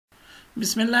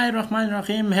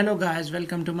Bismillahirrahmanirrahim. Hello guys,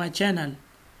 welcome to my channel.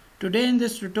 Today in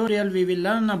this tutorial we will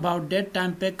learn about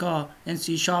DateTimePicker in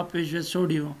C Visual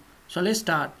Studio. So let's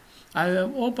start. I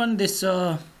have opened this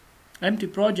empty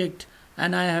project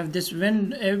and I have this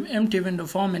empty window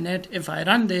form in it. If I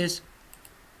run this,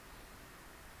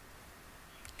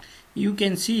 you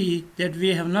can see that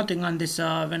we have nothing on this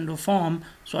window form.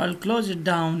 So I'll close it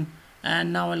down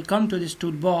and now I'll come to this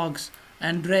toolbox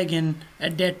and drag in a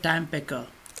DateTimePicker.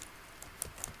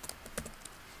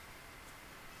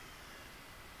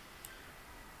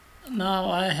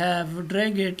 Now I have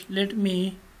dragged it. Let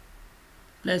me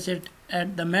place it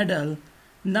at the middle.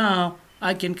 Now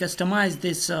I can customize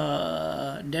this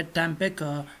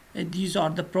DateTimePicker. These are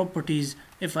the properties.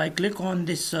 If I click on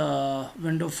this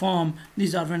window form,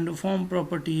 these are window form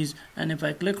properties, and if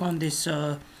I click on this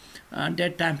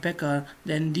DateTimePicker,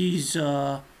 then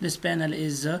this panel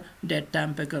is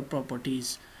DateTimePicker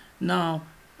properties. Now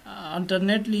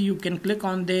alternately you can click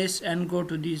on this and go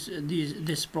to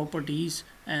these properties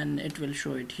and it will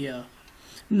show it here.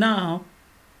 Now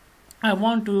I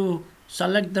want to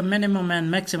select the minimum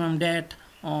and maximum date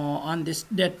on this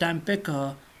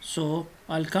DateTimePicker, so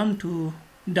I'll come to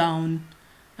down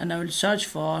and I will search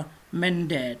for min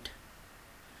date.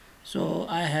 So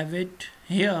I have it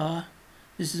here.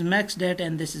 This is max date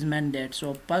and this is min date.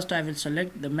 So first I will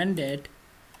select the min date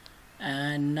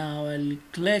and now I'll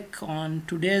click on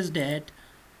today's date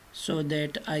so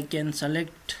that I can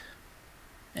select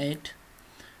it.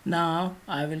 Now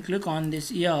I will click on this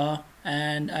year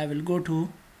and I will go to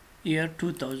year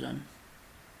 2000.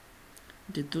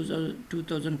 It is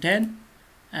 2010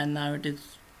 and now it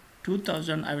is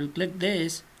 2000. I will click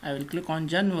this. I will click on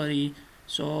January.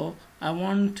 So I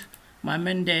want my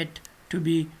min date to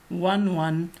be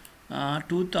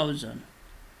 1/1/2000.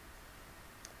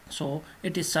 So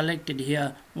it is selected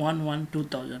here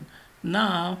 1/1/2000.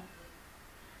 Now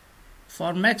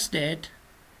for max date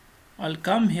I'll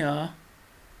come here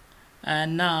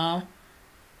and now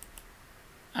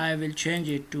I will change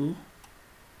it to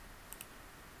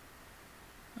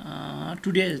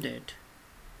today's date.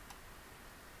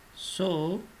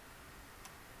 So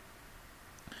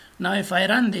now if I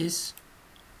run this,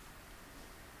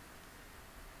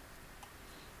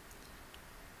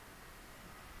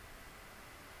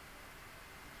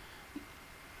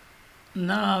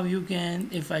 now you can,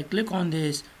 if I click on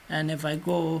this and if I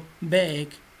go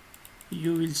back,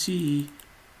 you will see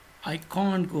I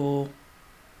can't go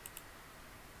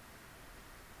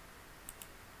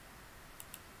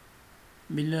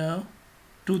below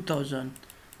 2000.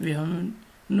 We have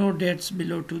no dates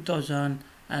below 2000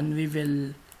 and we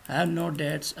will have no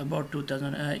dates about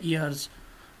 2000 years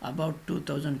about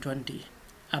 2020.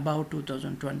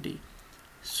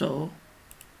 So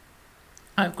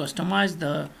I've customized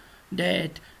the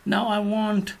date. Now I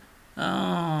want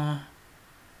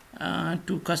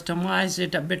to customize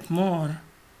it a bit more,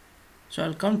 so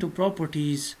I'll come to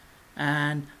properties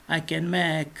and I can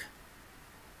make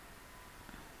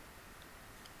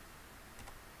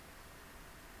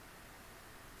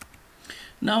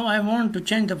now I want to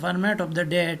change the format of the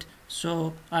date,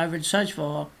 so I will search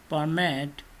for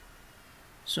format.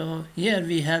 So here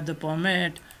we have the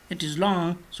format. It is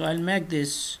long, so I'll make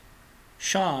this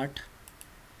short.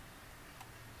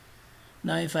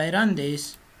 Now if I run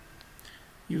this,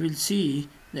 you will see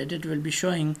that it will be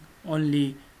showing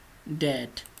only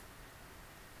date.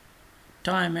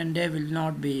 Time and day will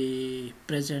not be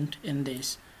present in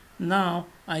this. Now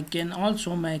I can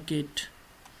also make it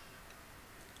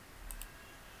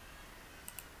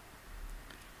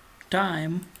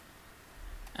time,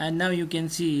 and now you can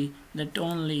see that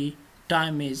only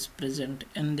time is present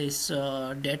in this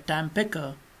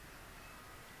DateTimePicker.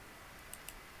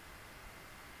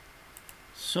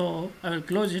 So I will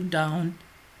close it down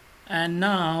and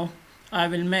now I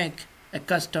will make a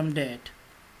custom date.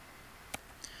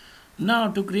 Now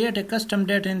to create a custom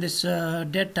date in this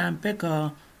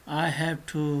DateTimePicker, I have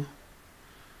to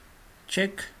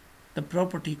check the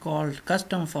property called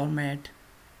custom format.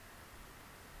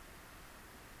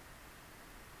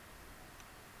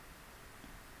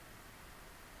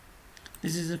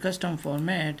 This is a custom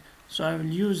format, so I will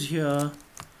use here.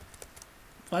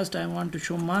 First I want to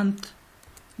show month,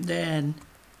 then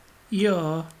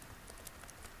year,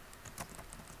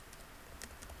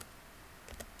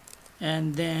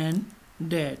 and then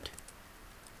date,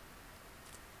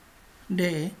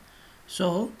 day.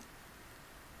 So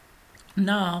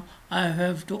now I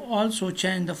have to also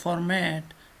change the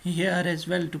format here as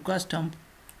well to custom.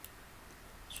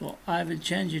 So I will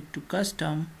change it to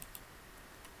custom,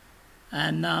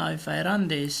 and now if I run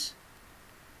this,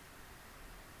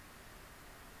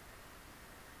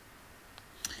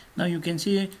 Now you can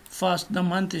see first the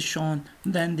month is shown,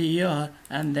 then the year,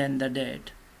 and then the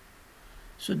date.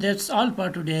 So that's all for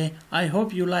today. I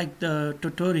hope you like the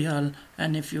tutorial,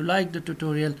 and if you like the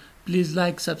tutorial, please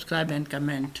like, subscribe and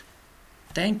comment.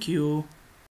 Thank you.